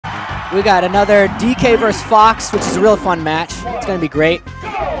We got another DK versus Fox, which is a real fun match. It's going to be great.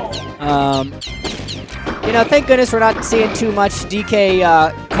 You know, thank goodness we're not seeing too much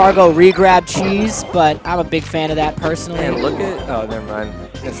DK cargo regrab cheese, but I'm a big fan of that personally. Man, look at, oh, never mind. I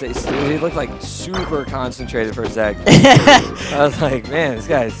was gonna say, he looked like super concentrated for a sec. I was like, man, this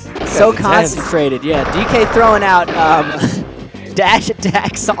guy's so concentrated. Yeah, DK throwing out dash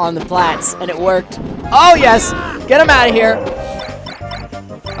attacks on the plats, and it worked. Oh, yes. Get him out of here.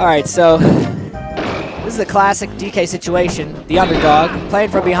 All right, so this is a classic DK situation. The underdog playing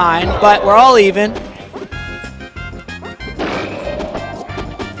from behind, but we're all even.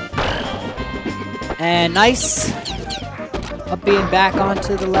 And nice up being back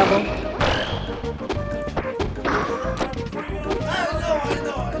onto the level.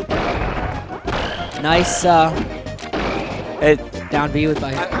 Nice down B with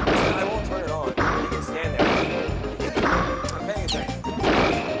by. I won't turn it on. You can stand there. I'm paying attention.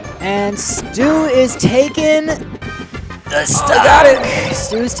 And Stu is taking the stock. Oh, got it.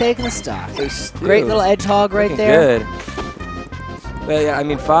 Stu's taking the stock. Great little edge hog right there. Good. But yeah, I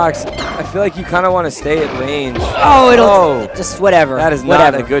mean, Fox, I feel like you kind of want to stay at range. Oh, just whatever. That is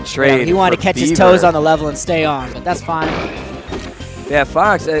not a good trade. Yeah, he wanted to catch his toes on the level and stay on, but that's fine. Yeah,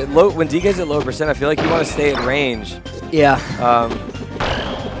 Fox, when DK's at low percent, I feel like you want to stay at range. Yeah.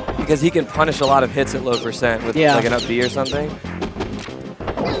 Because he can punish a lot of hits at low percent with like an up B or something.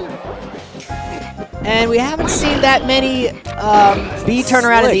 And we haven't seen that many B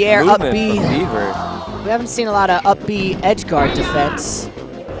turnaround in the air, up B. We haven't seen a lot of up B edge guard defense.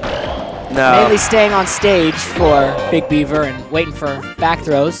 No. Mainly staying on stage for BigBeaver and waiting for back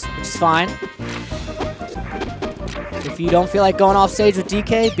throws, which is fine. If you don't feel like going off stage with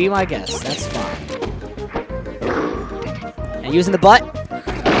DK, be my guest. That's fine. And using the butt.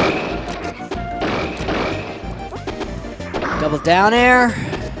 Double down air.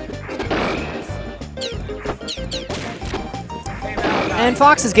 And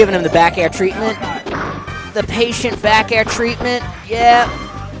Fox is giving him the back air treatment. The patient back air treatment. Yeah.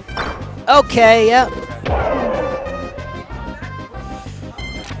 Okay, yep.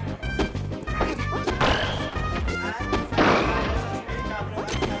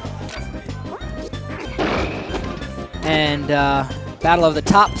 And battle of the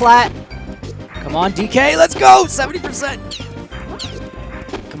top plat. Come on, DK, let's go! 70%.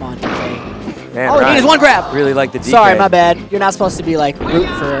 Come on, DK. Man, all we need is one grab. Really like the DK. Sorry, my bad. You're not supposed to be like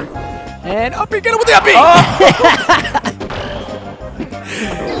rooting for. And up B, get him with the up B! Oh.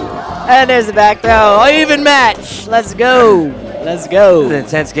 And there's the back throw. Oh, even match. Let's go. Let's go. It's an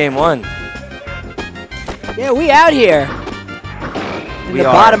intense game one. Yeah, we out here. In the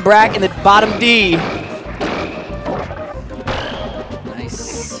bottom bracket, in the bottom D.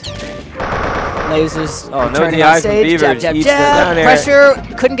 Nice. Lasers. Oh, no turning DI on from stage. Beaver. Jab, jab, jab. Pressure.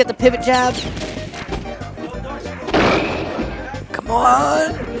 Couldn't get the pivot jab. Come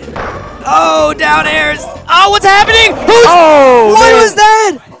on. Oh, down airs. Oh, what's happening? What was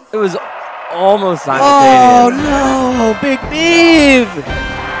that? It was almost simultaneous. Oh, no. BigBeaver.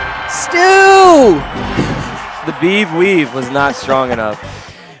 Stu. The Beav weave was not strong enough.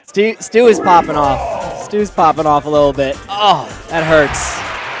 Stu is popping off. Stu's popping off a little bit. Oh, that hurts.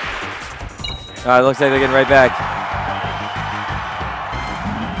 All right, looks like they're getting right back.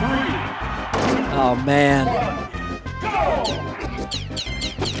 Oh, man.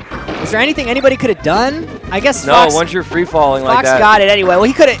 Is there anything anybody could have done? I guess Fox, once you're free falling like that. Fox got it anyway. Well,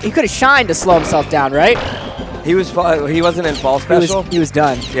 he could have shined to slow himself down, right? He wasn't in fall special. He was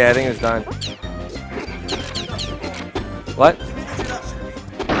done. Yeah, I think he was done. What?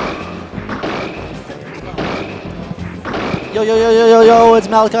 Yo, it's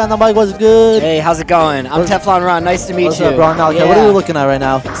Malachi on the mic. What's good? Hey, how's it going? I'm Teflon Ron. Nice to meet you. What's up, Ron? Malachi, what are we looking at right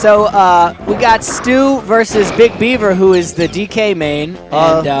now? So, we got Stu versus BigBeaver, who is the DK main.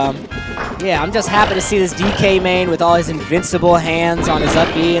 And, yeah, I'm just happy to see this DK main with all his invincible hands on his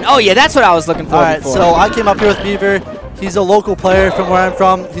up B. And, oh, yeah, that's what I was looking for. All right, so I came up here with Beaver. He's a local player from where I'm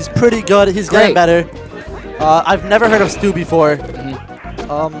from. He's pretty good. He's getting better. I've never heard of Stu before.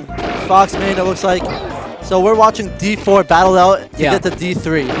 Fox main, it looks like. So we're watching D4 battle out to get to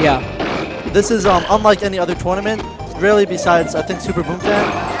D3. Yeah. This is unlike any other tournament, really, besides, I think, Super Boom Fan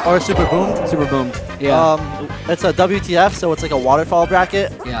or Super Boomed. Super Boomed, yeah. It's a WTF, so it's like a waterfall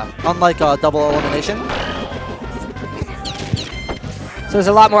bracket. Yeah. Unlike double elimination. So there's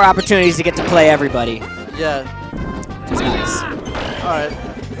a lot more opportunities to get to play everybody. Yeah. Which is nice. All right.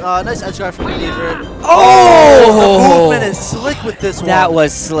 Nice edge guard from Beaver. Oh! The movement is slick with this one. That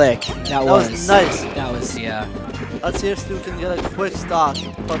was slick. That was nice. That was, yeah. Let's see if Stu can get a quick stock.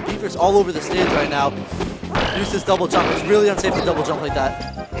 But Beaver's all over the stage right now. Use this double jump. It's really unsafe to double jump like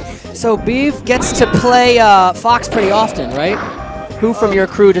that. So Beef gets to play Fox pretty often, right? Who from your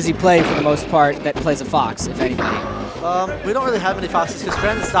crew does he play for the most part that plays a Fox, if anybody? We don't really have any Foxes because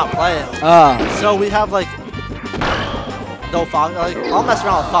Brandon stopped playing. So we have like no Fox. Like, I'll mess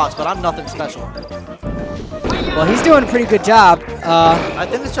around with Fox, but I'm nothing special. Well, he's doing a pretty good job. I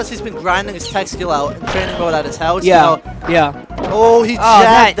think it's just he's been grinding his tech skill out in training mode at his house. Yeah, You know? yeah. Oh, he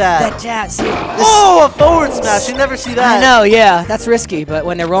jabbed that. That jab, see? Oh, a forward smash. You never see that. I know, yeah. That's risky, but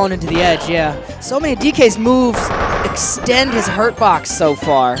when they're rolling into the edge, yeah. So many DK's moves extend his hurt box so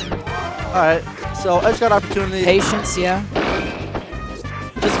far. All right, so edge guard opportunity. Patience, yeah.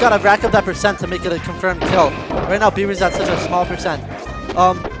 Just gotta rack up that percent to make it a confirmed kill. Right now, Beaver's at such a small percent.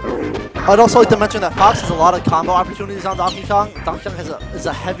 I'd also like to mention that Fox has a lot of combo opportunities on Donkey Kong. Donkey Kong is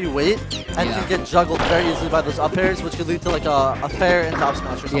a heavy weight and can get juggled very easily by those up airs, which could lead to like a fair and top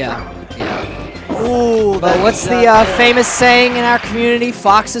smash or something. Yeah. Ooh, but what's the famous saying in our community?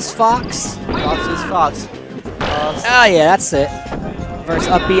 Fox is Fox? Fox is Fox. Oh, yeah, that's it. Versus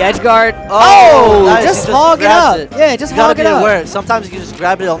up B edge guard. Oh, nice. Just hog it up. Yeah, just hog it up. You gotta be aware. Sometimes you can just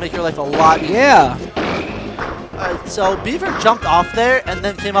grab it, it'll make your life a lot easier. Yeah. So Beaver jumped off there and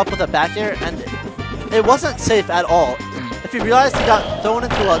then came up with a back air, and it wasn't safe at all. If you realized he got thrown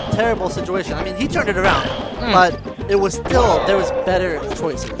into a terrible situation, I mean, he turned it around, but it was still, there was better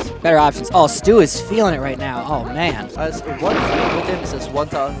choices. Better options. Oh, Stu is feeling it right now. Oh, man. What game is this?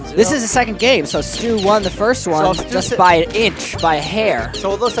 1,000? This is the second game, so Stu won the first one just by an inch, by a hair.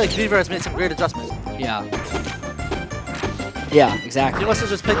 So it looks like Beaver has made some great adjustments. Yeah. Yeah, exactly. He must have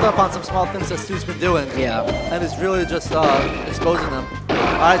just picked up on some small things that Stu's been doing. Yeah. And is really just exposing them.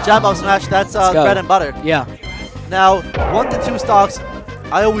 All right, jab up smash. That's bread and butter. Yeah. Now, 1 to 2 stocks,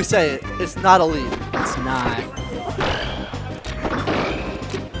 I always say it, it's not a lead. It's not.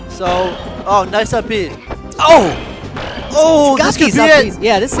 So, oh, nice up B. Oh, this could be it.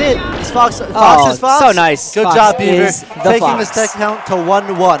 Yeah, this is it. It's Fox. Fox is Fox. So nice. Good Fox job, Beaver. Taking his tech count to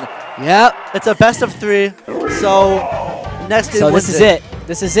 1-1. Yep. It's a best of 3. So next game. So this is it.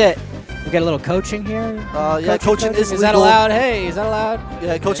 This is it. We got a little coaching here. Yeah, coaching is legal. Is that allowed? Hey, is that allowed?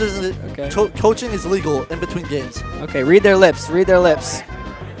 Yeah, coaching is legal in between games. Okay, read their lips. Read their lips.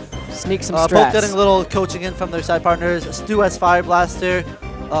 Sneak some strats. Both getting a little coaching in from their side partners. Stu has Fire Blaster.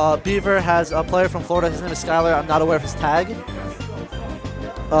 Beaver has a player from Florida. His name is Skylar. I'm not aware of his tag.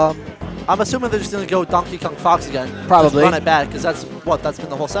 I'm assuming they're just going to go Donkey Kong Fox again. Probably. Just run it back, because that's been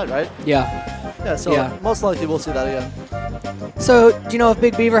the whole set, right? Yeah. Yeah, so most likely we'll see that again. So, do you know if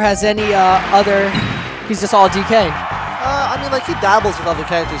BigBeaver has any other... He's just all DK? I mean, like, he dabbles with other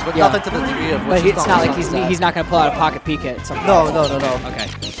characters, but nothing to the degree of... But it's not like he's not going to pull out a pocket peek at something. No. Okay.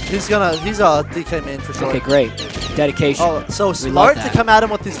 He's a DK main for sure. Okay, great. Dedication. Oh, so smart to come at him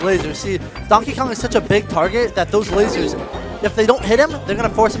with these lasers. See, Donkey Kong is such a big target that those lasers, if they don't hit him, they're going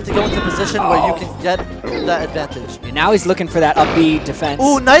to force him to go into a position where you can get that advantage. And now he's looking for that up B defense.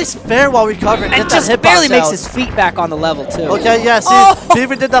 Ooh, nice fair while recovering. And just barely makes his feet back on the level, too. Okay, yeah, see,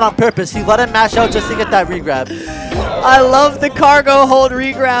 Beaver did that on purpose. He let him mash out just to get that regrab. I love the cargo hold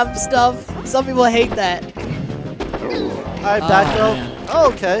regrab stuff. Some people hate that. All right, back throw.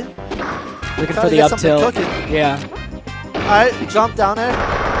 Oh, okay. Looking for the up tilt. Yeah. All right, jump down there.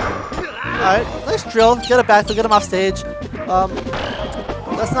 All right, nice drill. Get it back. Get him off stage.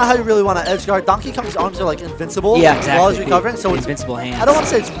 That's not how you really want to edge guard. Donkey Kong's arms are like invincible while he's recovering. So it's invincible hands. I don't want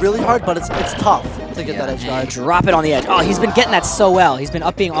to say it's really hard, but it's tough to get that edge guard. Drop it on the edge. Oh, he's been getting that so well. He's been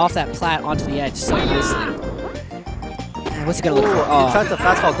up being off that plat onto the edge so nicely. Man, what's he gonna look for? Oh. He tried to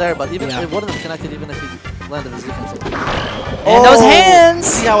fast fall there, but even it wouldn't have connected even if he landed his defense. And those hands!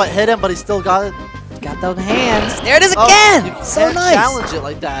 See how it hit him, but he still got it. Got those hands. There it is again! You so can't nice. Challenge it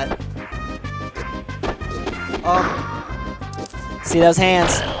like that. See those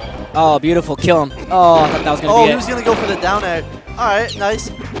hands? Oh, beautiful. Kill him. Oh, I thought that was going to be it. He was going to go for the down air. All right, nice.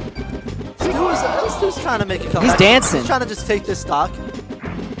 Stu's trying to make a comeback. He's dancing. He's trying to just take this stock. He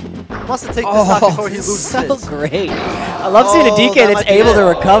wants to take this stock before he loses so great. I love seeing a DK that's able to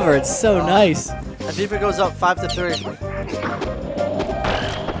recover. It's so nice. And Beaver goes up 5-3.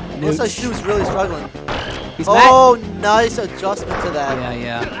 Looks like Stu's really struggling. Nice adjustment to that.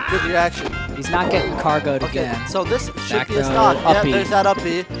 Yeah. Good reaction. He's not getting cargoed again. So this should be a stock. Yeah, there's that up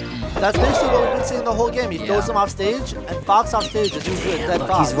B. That's basically what we've been seeing the whole game. He throws him off stage, and Fox off stage is usually a dead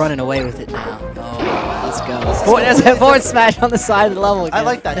Fox. He's running away with it now. Oh, let's go. There's a forward smash on the side of the level again. I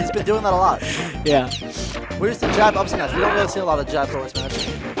like that. He's been doing that a lot. Yeah. Where's the jab up smash? We don't really see a lot of jab forward smash.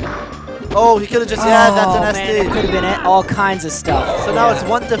 Oh, he could have just, that's an SD. Man, it could have been all kinds of stuff. So now it's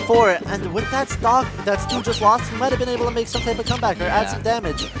 1-4, and with that stock that Stu just lost, he might have been able to make some type of comeback or add some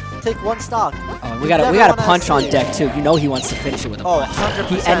damage. take one stock. Oh, we got a punch on deck too. You know he wants to finish it with a punch. 100%.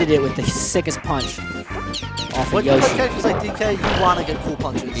 He ended it with the sickest punch. Off When of you play Yoshi. characters like DK, you want to get cool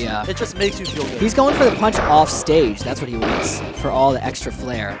punches. Yeah. It just makes you feel good. He's going for the punch off stage. That's what he wants for all the extra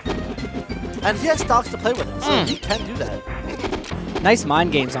flair. And he has stocks to play with it, so he can do that. Nice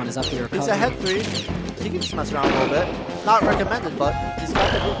mind games on his up here. He's ahead 3. He can just mess around a little bit. Not recommended, but he's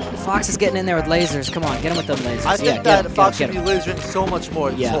got the. Fox is getting in there with lasers. Come on, get him with them lasers. I think yeah, that get Fox him, should get be him. lasering so much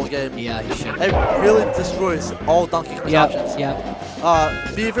more this whole game. Yeah, he should. It really destroys all Donkey Kong's options.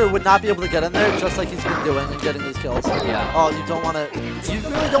 Yep. Beaver would not be able to get in there just like he's been doing and getting these kills. Yeah. Oh, you don't want to. You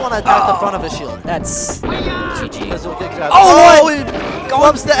really don't want to attack the front of his shield. That's GG. Because he'll get grabbed. Oh, he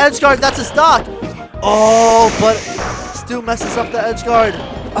flubs the edge guard. That's a stock. Oh, but Stu messes up the edge guard.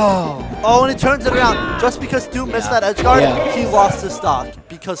 Oh. Oh, and he turns it around. Just because Stu missed that edge guard, he lost his stock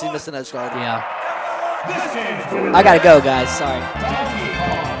because he missed an edge guard. Yeah. I gotta go, guys. Sorry.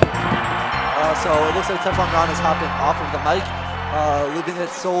 So it looks like Teflon Ron is hopping off of the mic, leaving it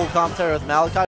sole commentary with Malachi.